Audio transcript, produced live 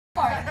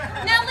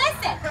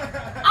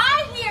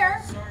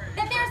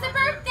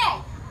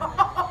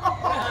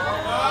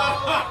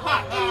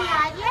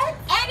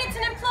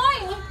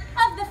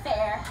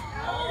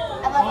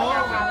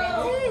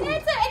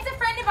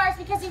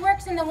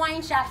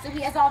so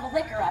he has all the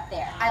liquor up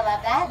there. I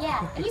love that.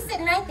 Yeah, and he's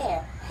sitting right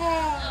there.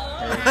 Hey.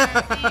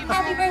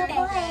 Happy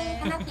birthday.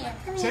 Come up here.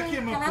 Come Check here.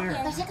 him up Come there.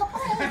 here. There's a good boy.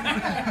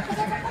 There's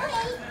a good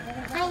boy.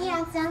 Hi,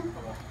 handsome.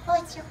 Oh,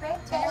 it's your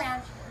birthday.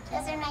 Around.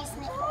 Those are nice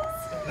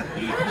nipples. So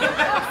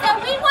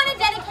we want to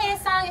dedicate a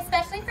song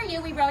especially for you.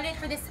 We wrote it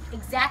for this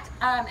exact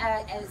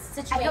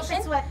situation. I hope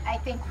it's what I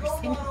think we're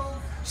singing.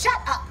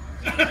 Shut up.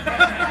 No,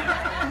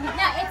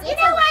 You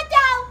know what,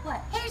 though?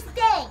 What? Here's the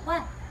thing.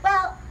 What?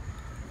 Well,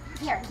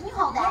 here, can you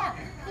hold that?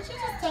 Yeah. Could you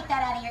just take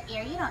that out of your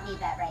ear? You don't need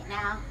that right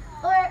now.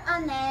 Or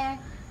on there.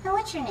 Now,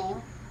 what's your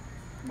name?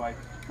 Mike.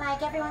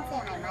 Mike, everyone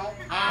say hi, Mike.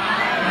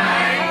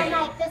 Hi. Oh,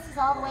 Mike, this is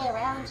all the way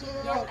around you.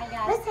 Yeah, I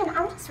got it. Listen,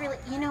 I'm just really,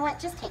 you know what?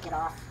 Just take it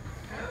off.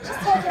 Just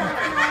take it off,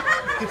 Mike.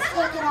 Just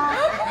take it off.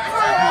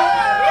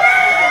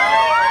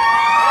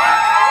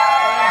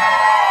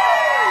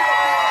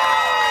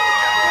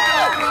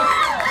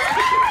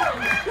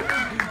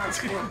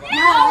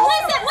 No,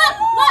 listen, look.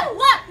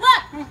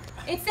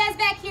 It says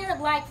back here,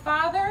 like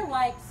father,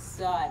 like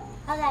son.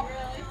 Hold on.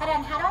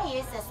 How do I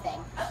use this thing?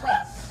 Wait,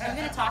 are you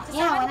going to talk to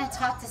Yeah, I somebody? want to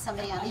talk to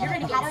somebody on the You're other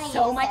going to How get do I in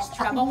so use much this?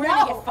 trouble. We're No.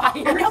 going to get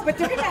fired. I know, but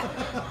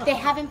they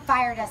haven't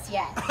fired us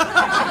yet.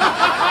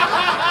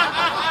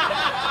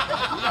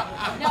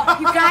 No,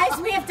 You guys,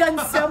 we have done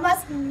so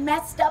much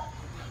messed up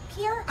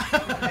here.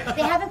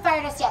 They haven't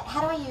fired us yet.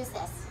 How do I use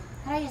this?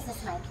 How do I use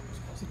this mic?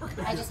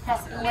 I just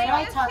press. Where do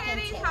I talk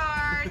into?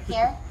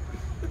 Here.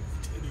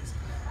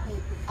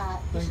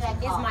 Who should I Is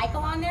call?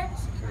 Michael on there?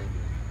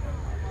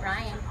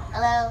 Ryan.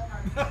 Hello,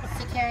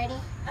 security.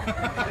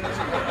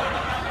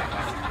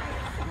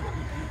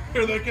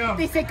 Here they come.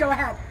 They say go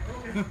ahead.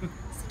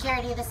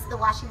 Security, this is the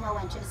washing low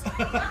wenches.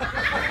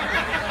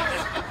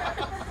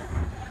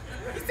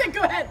 He said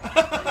go ahead.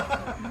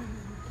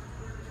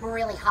 We're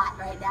really hot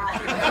right now.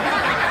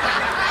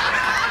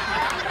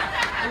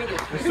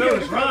 So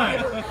is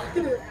Ryan.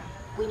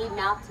 We need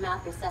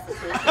mouth-to-mouth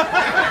resuscitation.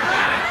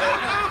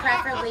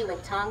 Preferably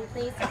with tongue,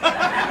 please.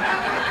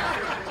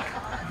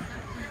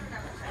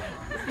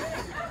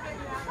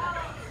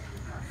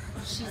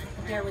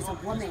 There was a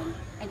woman,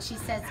 and she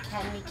says,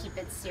 can we keep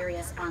it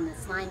serious on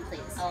this line,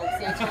 please? Oh,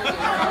 see, I told you.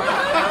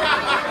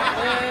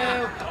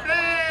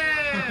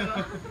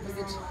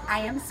 I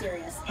am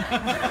serious.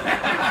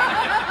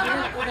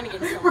 We're going to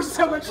get in so We're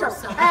so much trouble.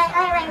 so All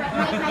right.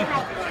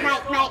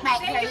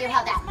 Mike, here, you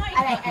held that.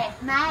 All right,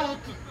 Mike,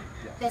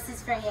 this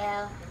is for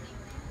you.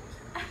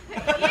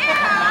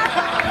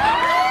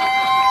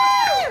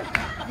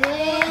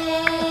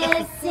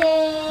 This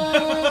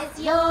is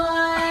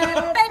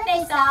your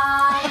birthday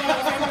song.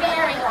 It's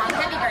very long.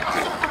 Happy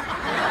birthday.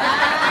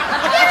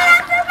 Give it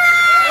up for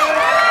Mike!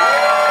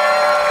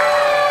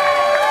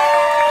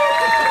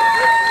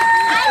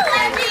 I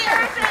blame you.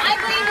 If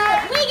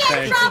we get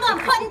in trouble and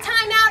put in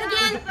time out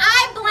again,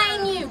 I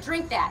blame you.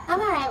 Drink that. I'm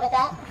all right with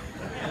that.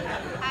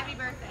 Happy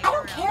birthday. I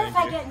don't care if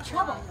I get in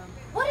trouble.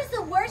 What is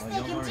the worst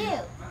they can do?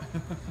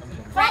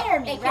 Fire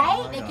me,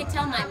 right? They could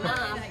tell my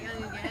mom.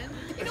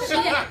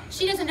 Young again.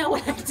 She doesn't know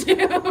what I do.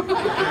 The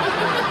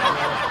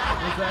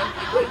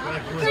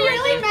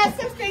really messed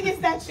up thing is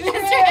that she She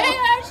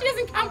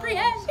doesn't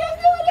comprehend.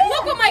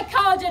 Look what my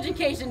college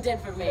education did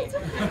for me.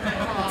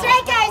 That's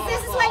right, guys.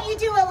 This is what you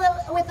do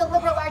with the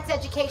liberal arts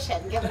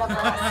education. Give it up for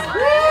us.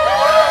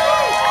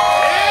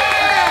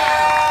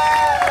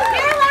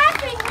 You're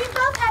laughing. We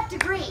both have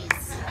degrees.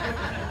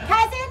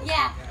 Cousin?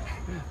 Yeah.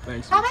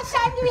 How much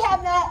time do we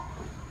have, Matt?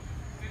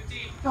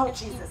 Oh,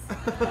 Jesus.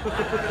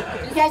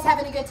 You guys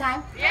having a good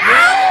time?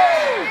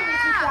 Yeah! Can we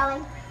keep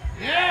going?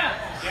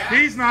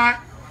 He's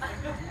not.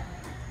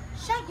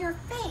 Shut your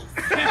face.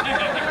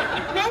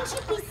 Men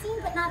should be seen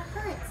but not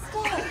heard.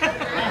 Stay.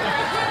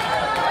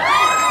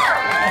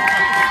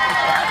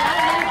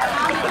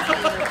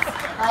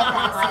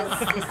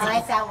 I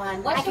like that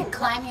one. I can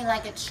climb you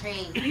like a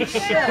tree.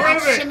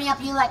 I'd shimmy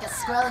up you like a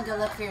squirrel and go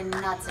look for your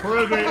nuts.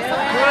 Prove it.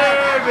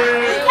 Guys,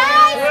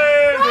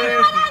 when we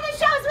run out of the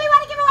shows, we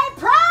want to give away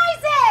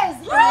prizes!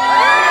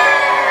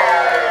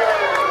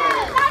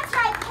 That's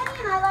right, Penny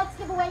and I like to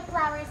give away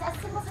flowers as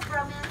symbols of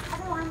romance.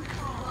 Everyone.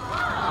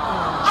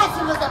 As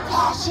symbols of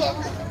passion.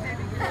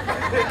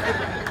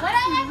 What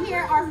I have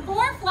here are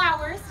 4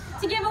 flowers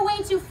to give away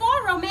to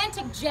 4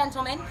 romantic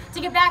gentlemen to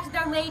give back to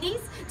their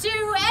ladies to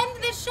end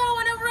this show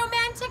on a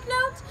romantic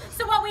note.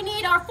 So what we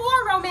need are 4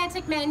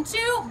 romantic men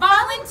to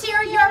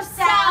volunteer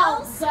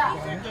yourselves.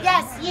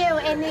 Yes, you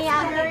in the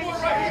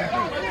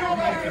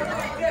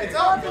It's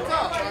up.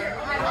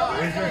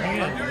 Raise your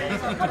hand.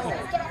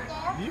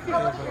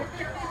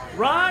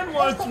 Ryan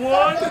wants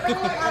one.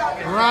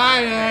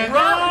 Ryan.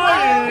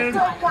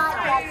 God,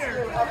 that's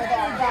you over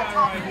there. That's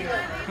all you.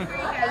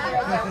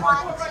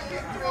 One, two, three,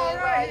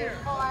 where are you?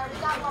 4. We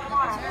got one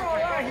more.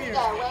 There you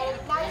go. Wait.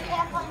 Now you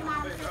can't point your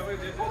mom.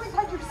 Oh my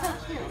God, you're so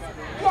cute.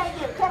 Yeah,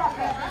 you. Get up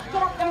there.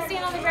 Get up Come there.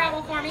 stand on the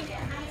gravel for me.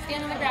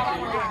 Stand on the gravel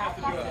for me.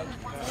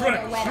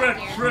 Shrek. One, two,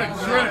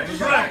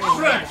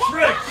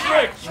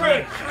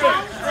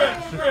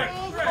 three,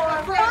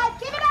 4, 5.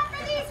 Give it up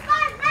for these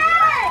 5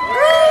 birds!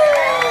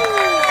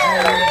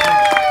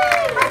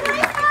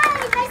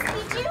 Hi, nice to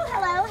meet you.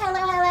 Hello.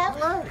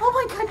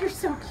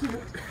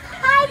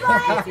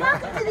 boys,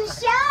 welcome to the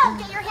show.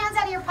 Get your hands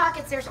out of your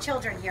pockets. There's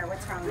children here.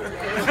 What's wrong with you?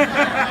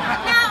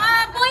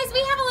 Now, boys, we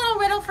have a little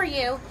riddle for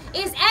you.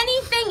 Is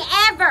anything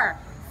ever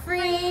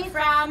free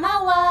from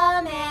a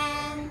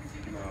woman?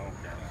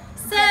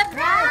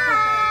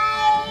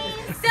 Surprise!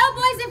 So,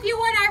 boys, if you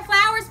want our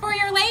flowers for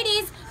your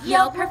ladies,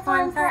 you'll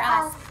perform for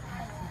us.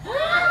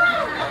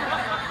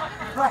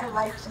 I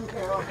like you.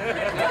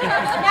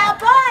 Now,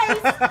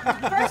 boys,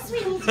 first we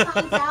need to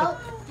find out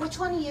which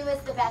one of you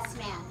is the best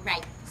man.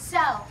 Right. So.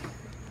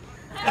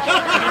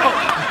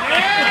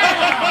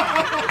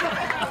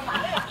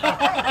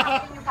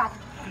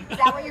 Is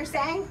that what you're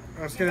saying?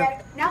 I was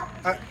gonna. No.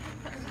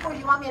 Or do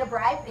you want me to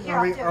bribe? Here,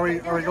 Are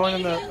we going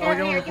in the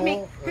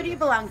pool? Who do you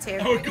belong to?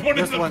 We're going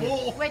This to the one.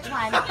 pool. Which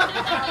one?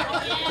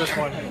 This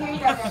one. Here you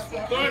go,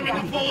 Biscuit. Throw him in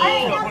the pool. All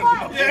right,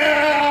 now, boys.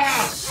 Yeah!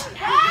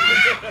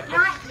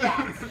 Not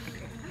yet.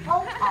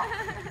 Hold on.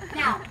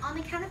 Now, on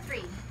the count of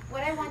 3,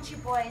 what I want you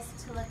boys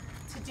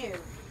to do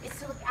is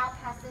to look out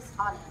past this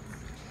audience.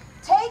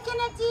 Taking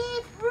a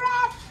deep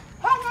breath.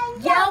 And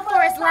then Yell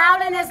for as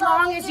loud and as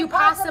long as you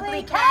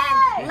possibly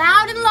can.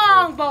 Loud and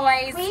long,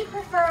 boys. We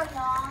prefer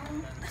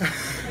long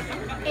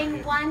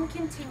in one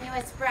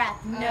continuous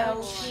breath.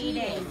 No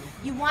cheating.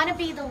 You want to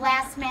be the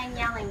last man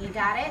yelling. You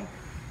got it?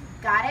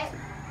 Got it?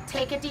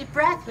 Take a deep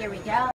breath. Here we go.